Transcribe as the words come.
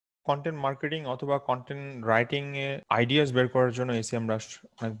Content marketing অথবা content writing এ ideas বের করার জন্য SEMrush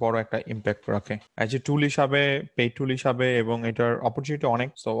অনেক বড় একটা ইম্প্যাক্ট রাখে অ্যাজ এ টুল হিসাবে, পেইড টুল হিসাবে, এবং এটার অপরচুনিটি অনেক।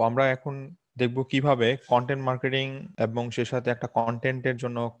 সো আমরা এখন দেখবো কিভাবে কন্টেন্ট মার্কেটিং এবং সে সাথে একটা কন্টেন্টের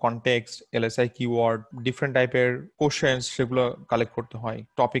জন্য কনটেক্সট, LSI কিওয়ার্ড, ডিফারেন্ট টাইপের কোশ্চেন্স সেগুলো কালেক্ট করতে হয়,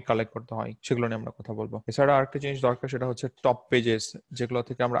 টপিক কালেক্ট করতে হয়, সেগুলো নিয়ে আমরা কথা বলবো। এছাড়া আরেকটা জিনিস দরকার, সেটা হচ্ছে টপ পেজেস, যেগুলো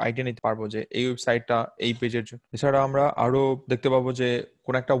থেকে আমরা আইডিয়া নিতে পারবো যে এই ওয়েবসাইটটা এই পেজের জন্য। এছাড়া আমরা আরো দেখতে পাবো যে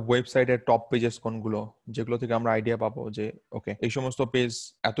কোন একটা ওয়েবসাইটের টপ পেজেস কোনগুলো, যেগুলো থেকে আমরা আইডিয়া পাবো যে ওকে এই সমস্ত পেজ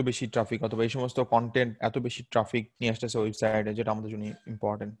এত বেশি ট্রাফিক অথবা এই সমস্ত কন্টেন্ট এত বেশি ট্রাফিক নিয়ে আসতেছে ওয়েবসাইটে, যেটা আমাদের জন্য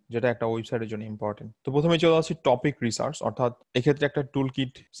ইম্পর্টেন্ট, যেটা একটা ওয়েবসাইটের জন্য ইম্পর্টেন্ট। তো প্রথমে চলে আসছি টপিক রিসার্চ, অর্থাৎ এক্ষেত্রে একটা টুল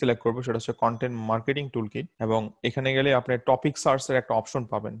কিট সিলেক্ট করবো, সেটা হচ্ছে কন্টেন্ট মার্কেটিং টুল কিট। এবং এখানে গেলে আপনি টপিক সার্চ এর একটা অপশন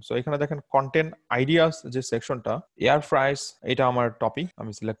পাবেন। সো এখানে দেখেন কন্টেন্ট আইডিয়াস যে সেকশনটা, এয়ার ফ্রাইস, এটা আমার টপিক,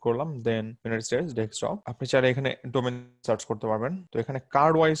 আমি সিলেক্ট করলাম। দেন ইউনাইটেড স্টেটস ডেস্কটপ, আপনি চাইলে এখানে ডোমেন সার্চ করতে পারবেন। তো এখানে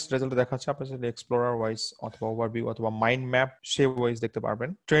কার্ড ওয়াইজ রেজাল্ট দেখাচ্ছে, আপনি চাইলে এক্সপ্লোরার ওয়াইজ অথবা ওভারভিউ অথবা মাইন্ড ম্যাপ সে ওয়াইজ দেখতে পারবেন।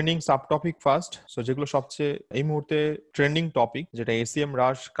 Trending sub topic first, so যেগুলো সবচেয়ে এই মুহূর্তে ট্রেন্ডিং টপিক, যেটা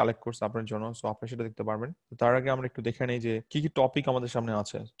SEMrush কালেক্ট করছে আপনার জন্য, সো আপনি সেটা দেখতে পারবেন। তার আগে আমরা একটু দেখে নেই যে কি কি টপিক আমাদের সামনে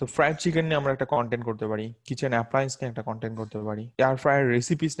আছে। তো ফ্রাইড চিকেন নিয়ে আমরা একটা কন্টেন্ট করতে পারি, কিচেন অ্যাপ্লায়েন্স নিয়ে একটা কন্টেন্ট করতে পারি, এয়ার ফ্রায়ার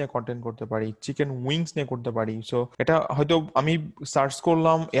রেসিপিস নিয়ে কন্টেন্ট করতে পারি, চিকেন উইংস নিয়ে করতে পারি। সো এটা হয়তো আমি সার্চ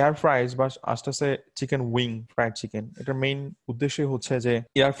করলাম এয়ার ফ্রাইস বা আস্তে আস্তে চিকেন উইং, ফ্রাইড চিকেন, এটার মেইন উদ্দেশ্যই হচ্ছে যে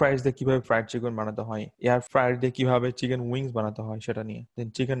এয়ার ফ্রাইস দিয়ে কিভাবে ফ্রাইড চিকেন বানাতে হয়, এয়ার ফ্রায়ার দিয়ে কিভাবে চিকেন উইংস বানাতে হয় সেটা নিয়ে। দেন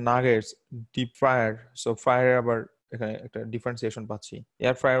chicken nuggets, deep fryer, so fryer আবার এখানে একটা ডিফারেন্সিয়েশন পাচ্ছি,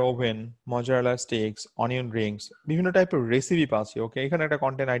 air fryer oven, mozzarella stakes, onion Rings, বিভিন্ন টাইপের রেসিপি পাচ্ছি। ওকে, এখানে একটা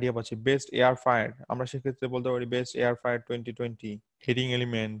কন্টেন্ট আইডিয়া পাচ্ছি, বেস্ট এয়ার ফ্রায়ার, আমরা সেক্ষেত্রে বলতে পারি best air fryer 2020, heating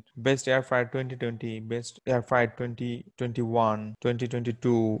element, best air fryer 2020, best air fryer 2021,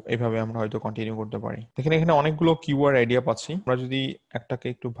 2022, এইভাবে আমরা হয়তো কন্টিনিউ করতে পারি। এখানে এখানে অনেকগুলো কিওয়ার্ড আইডিয়া পাচ্ছি। আমরা যদি একটাকে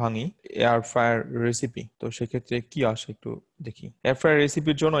একটু ভাঙি, এয়ার ফ্রায়ার রেসিপি, তো সেক্ষেত্রে কি আসে একটু দেখি। এয়ার ফ্রায়ার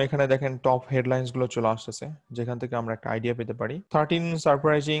রেসিপির জন্য এখানে দেখেন টপ হেডলাইন্স গুলো চলে আসতেছে, যেখান থেকে আমরা একটা আইডিয়া পেতে পারি। 13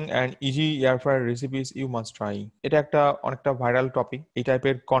 surprising and easy air fryer recipes you must try, এটা একটা অনেকটা ভাইরাল টপিক। এই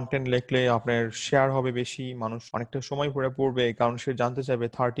টাইপের কন্টেন্ট লিখলে আপনার শেয়ার হবে বেশি, মানুষ অনেকটা সময় পরে পড়বে, কারণ সে জানতে চাইবে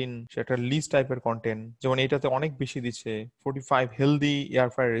 13, সেটা লিস্ট টাইপের কন্টেন্ট। যেমন এটাতে অনেক বেশি দিচ্ছে 45 healthy air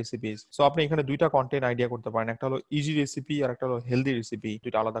fryer recipes. So আপনি এখানে দুইটা কন্টেন্ট আইডিয়া করতে পারেন, একটা হলো ইজি রেসিপি আর একটা হলো হেলদি রেসিপি,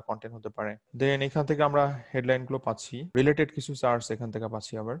 দুইটা আলাদা কন্টেন্ট হতে পারে। দেন এখান থেকে আমরা হেডলাইন গুলো পাচ্ছি, রিলেটেড কিছু সার্চ এখান থেকে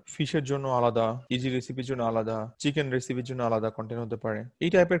পাচ্ছি। আবার ফিশের জন্য আলাদা, ইজি রেসিপির জন্য আলাদা, চিকেন রেসিপির জন্য আলাদা কন্টেন্ট হতে পারে। এই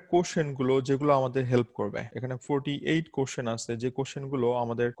টাইপের কোশ্চেন গুলো যেগুলো আমাদের হেল্প করবে, এখানে 48 কোশ্চেন আছে, যে কোশ্চেন গুলো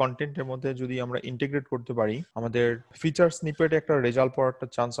আমাদের কন্টেন্টের মধ্যে যদি আমরা ইন্টিগ্রেট করতে পারি, আমাদের ফিচার স্নিপেটে একটা রেজাল্ট পাওয়ার একটা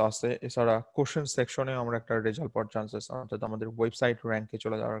চান্স আছে। এছাড়া কোশ্চেন সেকশনে আমরা একটা রেজাল্ট পাওয়ার চান্স আছে, অর্থাৎ আমাদের ওয়েবসাইট র্যাঙ্কে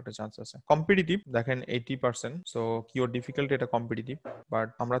চলে যাওয়ার একটা চান্স আছে। কম্পিটিটিভ দেখেন 80%, সো কিওয়ার্ড ডিফিকাল্টি, এটা কম্পিটিটিভ। বাট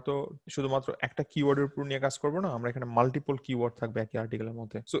আমরা তো শুধুমাত্র একটা কিওয়ার্ডের উপর নিয়ে কাজ করবো না, আমরা এখানে মাল্টিপল কিওয়ার্ড থাকবে একই আর্টিকেলের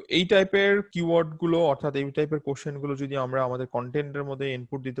মধ্যে। সো এই টাইপের কিওয়ার্ড গুলো, অর্থাৎ এই টাইপের কোশ্চেন গুলো যদি আমরা আমাদের কন্টেন্টের মধ্যে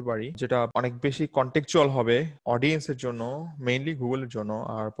ইনপুট দিতে পারি, যেটা অনেক বেশি কন্টেক্সচুয়াল হবে অডিয়েন্সের জন্য, মেইনলি গুগলের জন্য,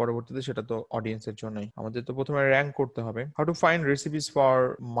 আর পরবর্তীতে সেটা তো অডিয়েন্সের জন্যই। আমাদের তো প্রথমে র্যাঙ্ক করতে হবে, how to find recipes for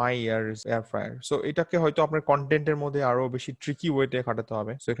my air fryer. So এটাকে হয়তো আপনার কন্টেন্টের মধ্যে আরো বেশি ট্রিকি ওয়েতে খাটাতে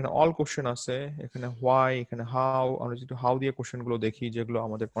হবে। সো এখানে অল কোশ্চেন আছে, এখানে হোয়াই, এখানে হাউ। আমরা যদি হাউ দিয়ে কোশ্চেন গুলো দেখি, যেগুলো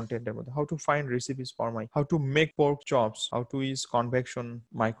আমাদের কন্টেন্টের মধ্যে, how to find recipes for my, how to make pork chops, how to use convection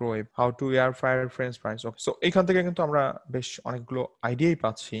microwave, how to air fryer French fries. So এখান থেকে কিন্তু আমরা বেশ অনেকগুলো আইডিয়াই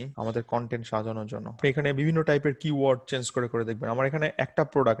পাচ্ছি আমাদের কন্টেন্ট সাজানোর জন্য। এখানে বিভিন্ন টাইপের কিওয়ার্ড চেঞ্জ করে করে দেখবেন। আমার এখানে একটা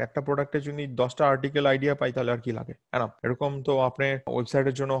প্রোডাক্টে যদি 10টা আর্টিকেল আইডিয়া পাই, তাহলে আর কি লাগে, হ্যাঁ না? এরকম তো আপনি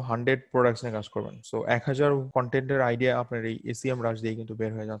ওয়েবসাইটের জন্য 100 প্রোডাক্টস নিয়ে কাজ করবেন, সো 1000 কন্টেন্টের আইডিয়া আপনার এই SEMrush দিয়ে কিন্তু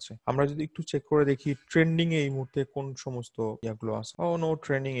বের হয়ে যাচ্ছে। আমরা যদি একটু চেক করে দেখি ট্রেন্ডিং এ এই মুহূর্তে কোন সমস্ত ইয়াগুলো আছে। ও নো,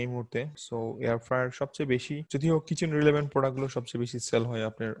 ট্রেন্ডিং এই মুহূর্তে সো এয়ার ফ্রায়ার সবচেয়ে বেশি, যদিও কিচেন রিলেভেন্ট প্রোডাক্ট গুলো সবচেয়ে বেশি সেল হয়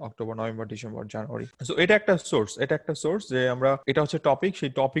আপনার অক্টোবর, নভেম্বর, ডিসেম্বর, জানুয়ারি। সো এটা একটা সোর্স, যে আমরা এটা হচ্ছে টপিক,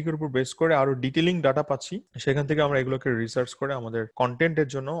 সেই টপিকের উপর বেস করে আরো ডিটেইলিং ডাটা পাচ্ছি, সেখান থেকে আমরা এগুলোকে রিসার্চ করে আমাদের কন্টেন্টের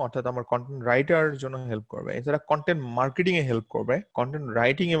জন্য, অর্থাৎ আমার কন্টেন্ট রাইটার জন্য হেল্প করবে। এছাড়া কন্টেন্ট মার্কেটিং এ হেল্প করবে, কন্টেন্ট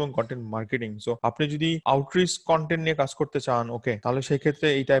রাইটিং এবং কন্টেন্ট মার্কেটিং। সো আপনি যদি আউটরিচ কন্টেন্ট নিয়ে কাজ করতে চান, ওকে, তাহলে সেই ক্ষেত্রে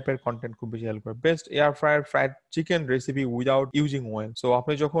এই টাইপের কন্টেন্ট খুব বেশি হেল্প করবে। Best air fryer fried chicken recipe without using oil. So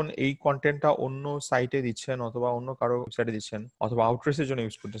আপনি যখন এই কন্টেন্টটা অন্য সাইটে দিচ্ছেন অথবা অন্য কারো ওয়েবসাইটে দিচ্ছেন অথবা আউটরিচের জন্য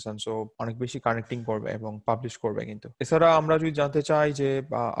ইউজ করতেছেন, সো অনেক বেশি কানেক্টিং করবে এবং পাবলিশ করবে। কিন্তু এছাড়া আমরা যদি জানতে চাই যে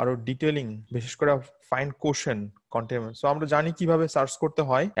আরো ডিটেইলিং, বিশেষ করে ফাইন্ড কোশ্চেন কন্টেন্ট। সো আমরা জানি কিভাবে সার্চ করতে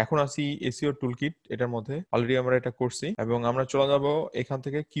হয়। এখন আসি এসইও টুলকিট, এটার মধ্যে অলরেডি আমরা এটা করছি এবং আমরা চলে যাব এখান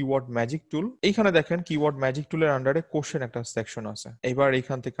থেকে কিওয়ার্ড ম্যাজিক টুল। এইখানে দেখেন কিওয়ার্ড ম্যাজিক টুলের আন্ডারে কোশ্চেন একটা সেকশন আছে। এবার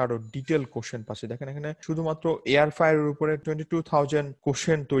এখান থেকে আরো ডিটেল কোশ্চেন পাচ্ছে। দেখেন এখানে শুধুমাত্র এয়ার ফায়ারের উপরে 22,000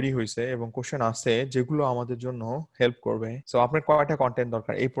 কোশ্চেন তৈরি হয়েছে এবং কোশ্চেন আছে যেগুলো আমাদের জন্য হেল্প করবে। সো আপনার কয়টা কন্টেন্ট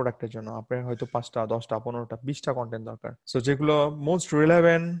দরকার এই প্রোডাক্টের জন্য? আপনার হয়তো 5টা, 10টা, 15টা, 20টা কন্টেন্ট দরকার। সো যেগুলো মোস্ট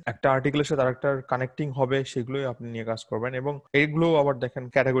রিলেভেন্ট একটা আর্টিকেলের সাথে আরেকটা কানেক্টিং হবে সেগুলোই আপনি নিয়ে কাজ করবেন। এবং এইগুলো আবার দেখেন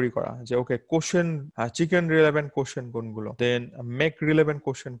ক্যাটাগরি করা, যে okay question, chicken relevant question কোনগুলো, দেন মেক রিলেভেন্ট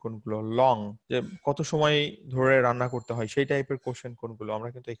কোশ্চেন কোনগুলো, লং যে কত সময় ধরে রান্না করতে হয় সেই টাইপের কোশ্চেন কোনগুলো। আমরা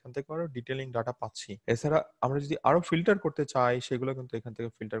কিন্তু এখান থেকে আরো ডিটেইলিং ডাটা পাচ্ছি। এছাড়া আমরা যদি আরো ফিল্টার করতে চাই সেগুলো কিন্তু এখান থেকে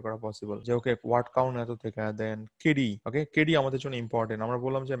ফিল্টার করা পসিবল, যে ওকে ওয়ার্ড কাউন্ট এত থেকে, দেন কেডি। ওকে, কেডি আমাদের জন্য ইম্পর্টেন্ট। আমরা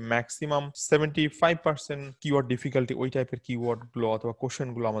বললাম যে ম্যাক্সিমাম 75% কিওয়ার্ড ডিফিকাল্টি ওই টাইপের কিওয়ার্ড গুলো অথবা কোশ্চেন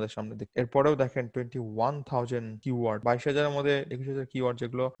গুলো আমাদের সামনে দেখি। এরপরেও দেখেন 21,000 কিওয়ার্ড, 22,000-এর মধ্যে 21,000 কিওয়ার্ড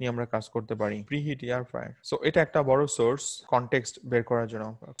যেগুলো নিয়ে আমরা কাজ করতে পারি। প্রিহিট এয়ার ফ্রায়ার, সো এটা একটা বড় সোর্স কনটেক্সট বের করার জন্য।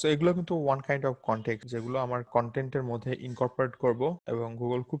 সো এগুলো কিন্তু ওয়ান কাইন্ড অফ কনটেক্সট যেগুলো আমার কন্টেন্টের মধ্যে ইনকর্পোরেট করব এবং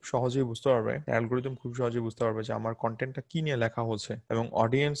গুগল খুব সহজেই বুঝতে পারবে, অ্যালগোরিদম খুব সহজেই বুঝতে পারবে যে আমার কন্টেন্টটা কি নিয়ে লেখা হচ্ছে এবং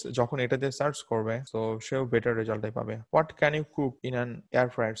অডিয়েন্স যখন এটা দিয়ে সার্চ করবে সো সেও বেটার রেজাল্টই পাবে। What can you cook in an air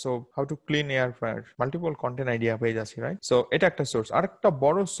fryer, so how to clean air fryer, multiple content idea পেয়ে যাচ্ছি, রাইট? সো এটা একটা সোর্স। আরেকটা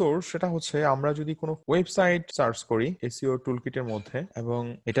বড় সোর্স সেটা হচ্ছে আমরা যদি কোনো ওয়েবসাইট সার্চ করি এসইও টুলকিটের মধ্যে এবং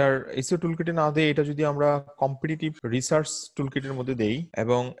এটার এসইও টুলকিটে না দিয়ে এটা যদি আমরা কম্পিটিটিভ রিসার্চ টুলকিটের মধ্যে দেই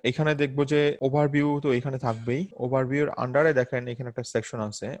এবং এখানে দেখবো যে ওভারভিউ তো এখানে থাকবেই। ওভারভিউর আন্ডারে দেখেন এখানে একটা সেকশন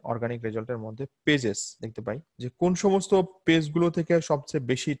আছে অর্গানিক রেজাল্টের মধ্যে, পেজেস দেখতে পাই যে কোন সমস্ত পেজ গুলো থেকে সবচেয়ে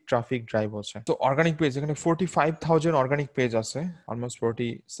বেশি ট্রাফিক ড্রাইভ হচ্ছে। তো অর্গানিক পেজ এখানে 45,000 অর্গানিক পেজ আছে, অলমোস্ট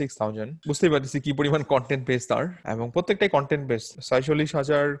 46,000। বুঝতেই পারছি কি পরিমাণ কন্টেন্ট পেজ তার, এবং প্রত্যেকটাই কন্টেন্ট পেজ।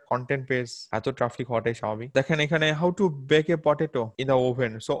 46,000 কন্টেন্ট পেজ, এত ট্রাফিক হওয়াটাই স্বাভাবিক। দেখেন এখানে how to back A potato in the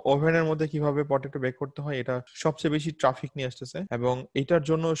oven, so ওভেনের মধ্যে কিভাবে পটেটো বেক করতে হয় এটা সবচেয়ে বেশি ট্রাফিক নিয়ে আসতেছে এবং এটার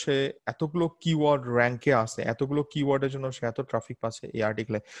জন্য সে এতগুলো কিওয়ার্ড র্যাঙ্কে আছে, এতগুলো কিওয়ার্ডের জন্য সে এত ট্রাফিক পাচ্ছে এই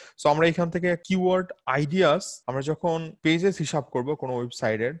আর্টিকেলে। সো আমরা এখান থেকে কিওয়ার্ড আইডিয়াস, আমরা যখন পেজেস হিসাব করব কোনো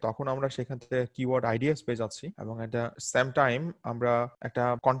ওয়েবসাইটের তখন আমরা সেখান থেকে কিওয়ার্ড আইডিয়াস পেয়ে যাচ্ছি এবং এটা সেম টাইম আমরা একটা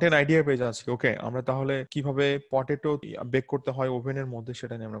কন্টেন্ট আইডিয়া পেয়ে যাচ্ছি। ওকে, আমরা তাহলে কিভাবে পটেটো বেক করতে হয় ওভেনের মধ্যে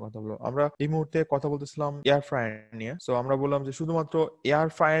সেটা নিয়ে আমরা কথা বলবো। আমরা এই মুহূর্তে কথা বলতেছিলাম এয়ার ফ্রায়ার নিয়ে। সো আমরা বললাম যে শুধুমাত্র এয়ার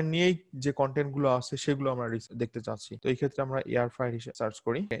ফ্রায়ার নিয়েই যে কন্টেন্ট গুলো আছে সেগুলো আমরা দেখতে চাচ্ছি। তো এই ক্ষেত্রে আমরা এয়ার ফ্রায়ার হিসেবে সার্চ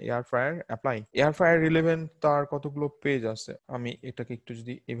করি, air fryer apply. Air fryer relevant তার কতগুলো পেজ আছে, আমি এটাকে একটু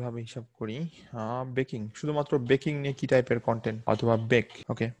যদি এভাবে হিসাব করি, বেকিং, শুধুমাত্র বেকিং নিয়ে কি টাইপের কন্টেন্ট অথবা বেক,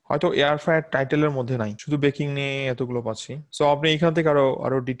 ওকে, হয়তো এয়ার ফ্রায়ার টাইটেলের মধ্যে নাই, শুধু বেকিং নিয়ে এতগুলো পাচ্ছি। সো আপনি এখান থেকে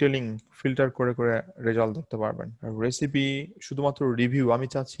আরো ডিটেলিং ফিল্টার করে করে রেজাল্ট দেখতে পারবেন। রেসিপি, শুধুমাত্র রিভিউ, আমি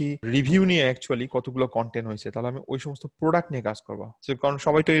চাচ্ছি রিভিউ নিয়ে অ্যাকচুয়ালি কতগুলো কন্টেন্ট হয়েছে, তাহলে আমি ওই সমস্ত প্রোডাক্ট নিয়ে কাজ করবো। কারণ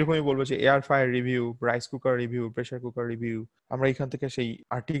সবাই তো এরকমই বলবো যে air fryer review, rice cooker review, pressure cooker review. আমরা এখান থেকে সেই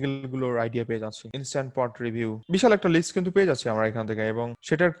আর্টিকেল গুলোর আইডিয়া পেয়ে যাচ্ছি। ইনস্ট্যান্ট পট রিভিউ, বিশাল একটা লিস্ট কিন্তু পেয়ে যাচ্ছি আমরা এখান থেকে এবং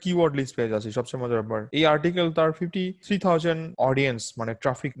সেটার কিওয়ার্ড লিস্ট পেয়ে যাচ্ছি। সবচেয়ে মজার ব্যাপার, এই আর্টিকেল তার 53,000 অডিয়েন্স মানে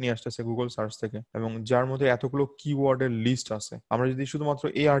ট্রাফিক নিয়ে আসতেছে গুগল সার্চ থেকে এবং যার মধ্যে এতগুলো কিওয়ার্ডের লিস্ট আছে। আমরা যদি শুধুমাত্র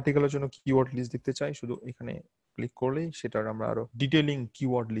এই আর্টিকেলের জন্য কিওয়ার্ড লিস্ট দেখতে চাই, শুধু এখানে ক্লিক করলেই সেটার আমরা আরো ডিটেইলিং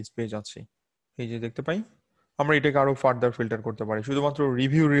কিওয়ার্ড লিস্ট পেয়ে যাচ্ছি। এই যে দেখতে পাই, আমরা এটাকে আরো ফার্দার ফিল্টার করতে পারি। শুধুমাত্র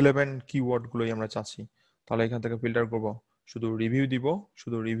রিভিউ রিলেভেন্ট কিওয়ার্ড গুলোই আমরা চাচ্ছি, তাহলে এখান থেকে ফিল্টার করব, শুধু রিভিউ দিব,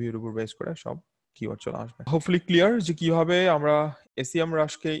 শুধু রিভিউর উপর বেস করে সব কিওয়ার্ড চলে আসবে। হোপফুলি ক্লিয়ার যে কিভাবে আমরা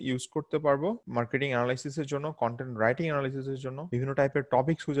SEMrushকে ইউজ করতে পারবো মার্কেটিং অ্যানালাইসিসের জন্য, কন্টেন্ট রাইটিং অ্যানালাইসিসের জন্য, বিভিন্ন টাইপের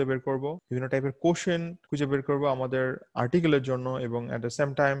টপিকস খুঁজে বের করব, বিভিন্ন টাইপের কোশ্চেন খুঁজে বের করব আমাদের আর্টিকেলের জন্য, এবং এট দ্য সেম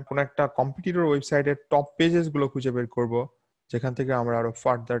টাইম কোন একটা কম্পিটিটর ওয়েবসাইটের টপ পেজেস গুলো খুঁজে বের করব যেখান থেকে আমরা আরো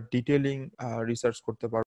ফার্দার ডিটেইলিং রিসার্চ করতে পারবো।